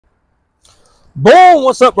Boom!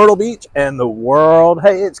 What's up, Myrtle Beach and the world?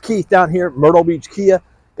 Hey, it's Keith down here at Myrtle Beach Kia.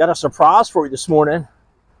 Got a surprise for you this morning.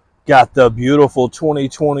 Got the beautiful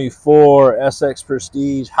 2024 SX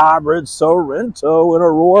Prestige Hybrid Sorento in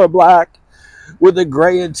Aurora Black with a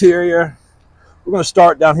gray interior. We're going to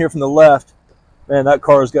start down here from the left. Man, that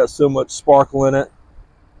car's got so much sparkle in it.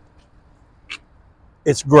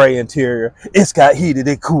 It's gray interior. It's got heated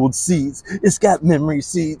and cooled seats. It's got memory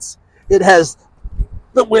seats. It has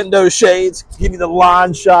the window shades, give you the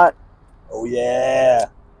line shot. Oh yeah,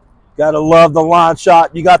 gotta love the line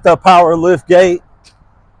shot. You got the power lift gate,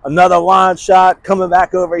 another line shot coming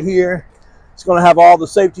back over here. It's gonna have all the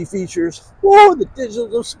safety features. Whoa, the digital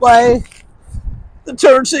display, the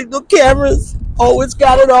turn signal cameras. Oh, it's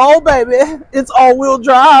got it all, baby. It's all-wheel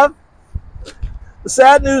drive. The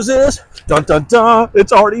sad news is, dun dun dun,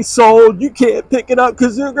 it's already sold. You can't pick it up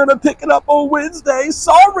because you're gonna pick it up on Wednesday.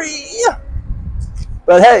 Sorry.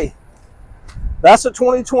 But hey, that's a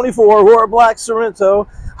 2024 Aurora Black Sorento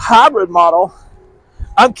hybrid model.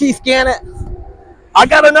 I'm Keith Gannett. I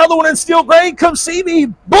got another one in steel gray. Come see me.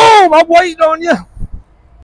 Boom! I'm waiting on you.